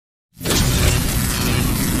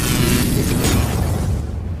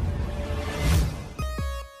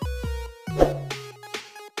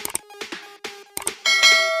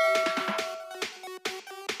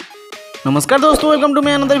नमस्कार दोस्तों, welcome to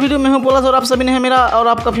my another video. मैं हूं पोलास और आप सभी ने है मेरा और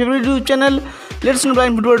आपका favourite YouTube channel let's no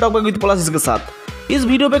blind football talk with पोलास के साथ। इस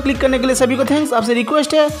वीडियो पे क्लिक करने के लिए सभी को थैंक्स। आपसे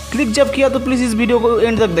रिक्वेस्ट है, क्लिक जब किया तो प्लीज़ इस वीडियो को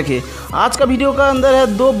एंड तक देखें। आज का वीडियो का अंदर है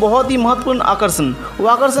दो बहुत ही महत्वपूर्ण आकर्षण। वो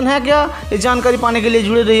आकर्षण है क्या, ये जानकारी पाने के लिए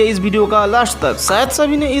जुड़े रहिए इस वीडियो का लास्ट तक। शायद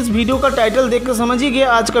सभी ने इस वीडियो का टाइटल देख कर समझ ही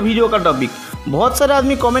गया आज का वीडियो का टॉपिक। बहुत सारे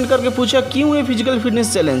आदमी कमेंट करके पूछा क्यों ये फिजिकल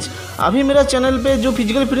फिटनेस चैलेंज। अभी मेरा चैनल पे जो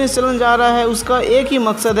फिजिकल फिटनेस चैलेंज आ रहा है उसका एक ही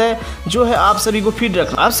मकसद है, जो है आप सभी को फिट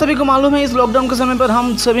रखना। आप सभी को मालूम है इस लॉकडाउन के समय पर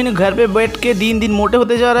हम सभी ने घर पे बैठ के दिन दिन मोटे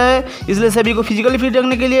होते जा रहा है, इसलिए सभी को फिजिकली फिट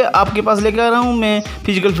रखने के लिए आपके पास लेकर आ रहा हूँ मैं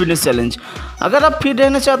फिजिकल फिटनेस चैलेंज। अगर आप फिट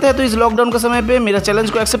रहना चाहते हैं तो इस लॉकडाउन के समय पर मेरा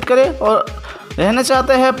चैलेंज को एक्सेप्ट करें, और रहना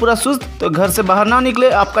चाहते हैं पूरा सुस्त तो घर से बाहर ना निकले।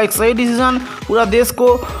 आपका एक सही डिसीजन पूरा देश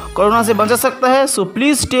को कोरोना से बचा सकता है। So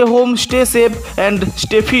please stay home, stay safe and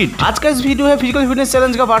stay fit. आज का इस वीडियो है फिजिकल फिटनेस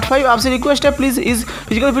चैलेंज का पार्ट 5। आपसे रिक्वेस्ट है प्लीज़ इस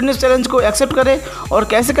फिजिकल फिटनेस चैलेंज को एक्सेप्ट करें। और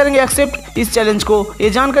कैसे करेंगे एक्सेप्ट इस चैलेंज को, ये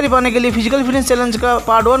जानकारी पाने के लिए फिजिकल फिटनेस चैलेंज का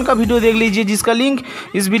पार्ट 1 का वीडियो देख लीजिए, जिसका लिंक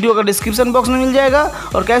इस वीडियो का डिस्क्रिप्शन बॉक्स में मिल जाएगा।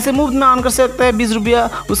 और कैसे मुफ्त में ऑन कर सकते हैं 20 रुपया,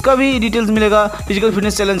 उसका भी डिटेल्स मिलेगा फिजिकल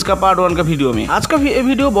फिटनेस चैलेंज का पार्ट 1 का वीडियो में। आज का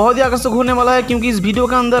वीडियो बहुत ही आकर्षक होने वाला है, क्योंकि इस वीडियो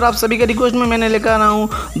के अंदर आप सभी के रिक्वेस्ट में मैंने लेकर आ रहा हूँ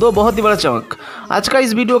दो बहुत ही बड़ा चमक। आज का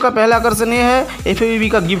इस वीडियो का पहला आकर्षण ये है एफएबीबी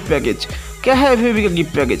का गिफ्ट पैकेज। क्या है एफएबीबी का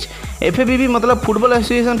गिफ्ट पैकेज? एफएबीबी मतलब football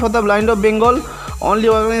association for the blind of Bengal, only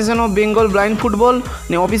organisation of Bengal blind football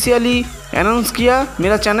ने ऑफिशियली अनाउंस किया।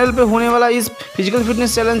 मेरा चैनल पे होने वाला इस फिजिकल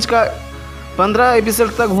फिटनेस चैलेंज का 15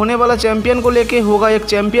 एपिसोड तक होने वाला चैंपियन को लेके होगा एक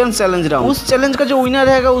चैंपियन चैलेंज राउंड। उस चैलेंज का जो विनर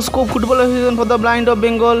रहेगा उसको football association for the blind of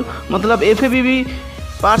Bengal मतलब एफएबीबी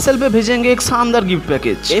पार्सल पे भेजेंगे एक शानदार गिफ्ट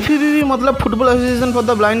पैकेज। एफएबीबी मतलब football association for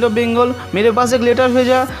the blind of Bengal मेरे पास एक लेटर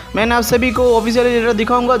भेजा। मैंने आप सभी को ऑफिशियली लेटर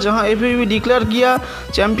दिखाऊंगा, जहां एफएबीबी डिक्लेयर किया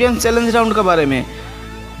चैंपियन चैलेंज राउंड के बारे में,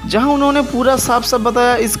 जहां उन्होंने पूरा साफ साफ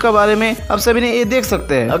बताया इसका बारे में। आप सभी ने ये देख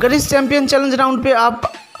सकते हैं। अगर इस चैंपियन चैलेंज राउंड पे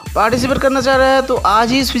आप पार्टिसिपेट करना चाह रहे हैं तो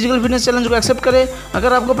आज ही इस फिजिकल फिटनेस चैलेंज को एक्सेप्ट करें।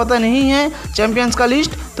 अगर आपको पता नहीं है चैंपियंस का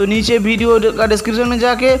लिस्ट तो नीचे वीडियो का डिस्क्रिप्शन में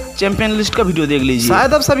जाके चैंपियन लिस्ट का वीडियो देख लीजिए।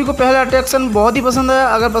 शायद आप सभी को पहला अट्रैक्शन बहुत ही पसंद आया।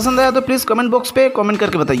 अगर पसंद आया तो प्लीज़ कमेंट बॉक्स पे कमेंट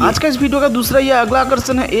करके बताइए। आज का इस वीडियो का दूसरा या अगला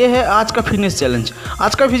आकर्षण है, ये है आज का फिटनेस चैलेंज।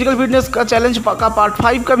 आज का फिजिकल फिटनेस का चैलेंज का पार्ट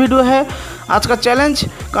 5 का वीडियो है। आज का चैलेंज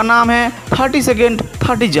का नाम है 30 सेकेंड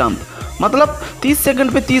 30 जंप, मतलब 30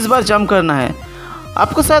 सेकेंड पे 30 बार जंप करना है।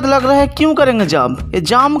 आपको शायद लग रहा है क्यों करेंगे जंप, ये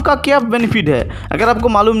जंप का क्या बेनिफिट है? अगर आपको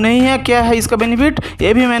मालूम नहीं है क्या है इसका बेनिफिट,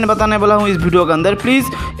 ये भी मैंने बताने वाला हूँ इस वीडियो के अंदर। प्लीज़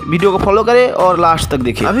वीडियो को फॉलो करें और लास्ट तक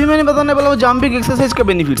देखिए। अभी मैंने बताने वाला हूँ जंपिंग एक्सरसाइज का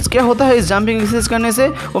बेनिफिट्स क्या होता है इस जंपिंग एक्सरसाइज करने से,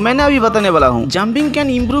 वो मैंने अभी बताने वाला हूँ। Jumping can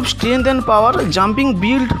improve strength and power, jumping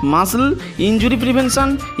build muscle, injury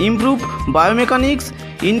prevention, improve biomechanics,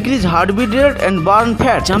 increase heartbeat rate and burn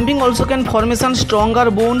fat. Jumping also can formation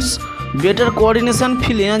stronger bones, better coordination,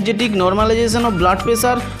 feel energetic, normalization of blood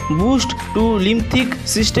pressure, boost to lymphatic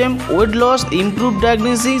system, weight loss, improve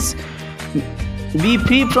diagnosis, be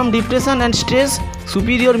free from depression and stress,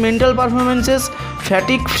 superior mental performances,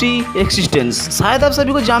 fatigue free existence। शायद आप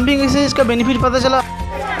सभी को jumping exercise का benefit पता चला।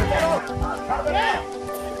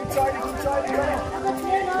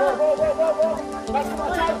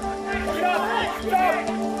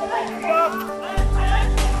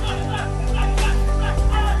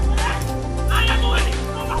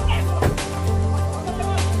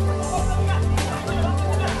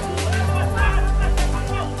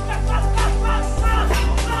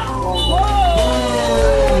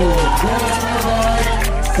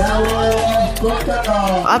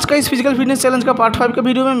 आज का इस फिजिकल फिटनेस चैलेंज का पार्ट 5 का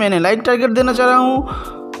वीडियो में मैंने लाइक टारगेट देना चाह रहा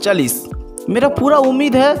हूँ 40। मेरा पूरा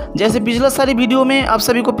उम्मीद है जैसे पिछला सारी वीडियो में आप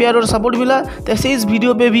सभी को प्यार और सपोर्ट मिला, तैसे इस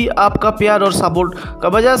वीडियो पे भी आपका प्यार और सपोर्ट का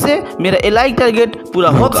वजह से मेरा लाइक टारगेट पूरा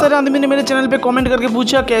होगा। बहुत सारे आदमी ने मेरे चैनल पे कमेंट करके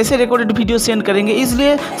पूछा कैसे रिकॉर्डेड वीडियो सेंड करेंगे,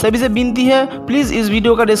 इसलिए सभी से विनती है प्लीज़ इस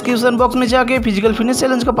वीडियो का डिस्क्रिप्शन बॉक्स में जाके फिजिकल फिटनेस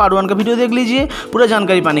चैलेंज का पार्ट 1 का वीडियो देख लीजिए पूरा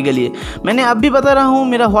जानकारी पाने के लिए। मैंने अब भी बता रहा हूँ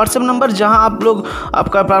मेरा व्हाट्सएप नंबर, जहाँ आप लोग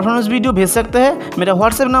आपका परफॉर्मेंस वीडियो भेज सकते हैं। मेरा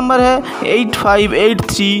व्हाट्सएप नंबर है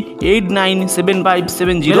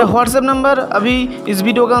 8583897570। मेरा व्हाट्सएप नंबर अभी इस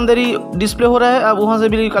वीडियो के अंदर ही डिस्प्ले हो रहा है, आप वहां से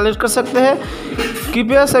भी कलेक्ट कर सकते हैं।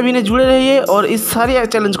 कृपया सभी ने जुड़े रहिए और इस सारे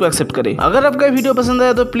चैलेंज को एक्सेप्ट करें। अगर आपका वीडियो पसंद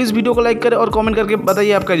आया तो प्लीज़ वीडियो को लाइक करें और कमेंट करके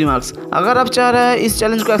बताइए आपका रिमार्क्स। अगर आप चाह रहे हैं इस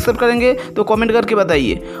चैलेंज को एक्सेप्ट करेंगे तो कमेंट करके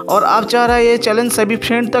बताइए, और आप चाह रहे हैं ये चैलेंज सभी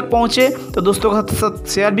फ्रेंड तक पहुँचे तो दोस्तों के साथ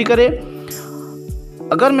शेयर भी करें।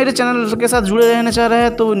 अगर मेरे चैनल के साथ जुड़े रहना चाह रहे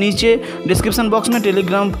हैं तो नीचे डिस्क्रिप्शन बॉक्स में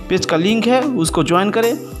टेलीग्राम पेज का लिंक है, उसको ज्वाइन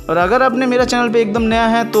करें। और अगर आपने मेरा चैनल पे एकदम नया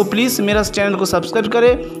है तो प्लीज़ मेरा चैनल को सब्सक्राइब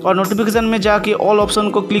करें और नोटिफिकेशन में जाके ऑल ऑप्शन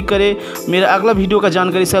को क्लिक करें मेरा अगला वीडियो का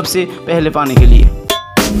जानकारी सबसे पहले पाने के लिए।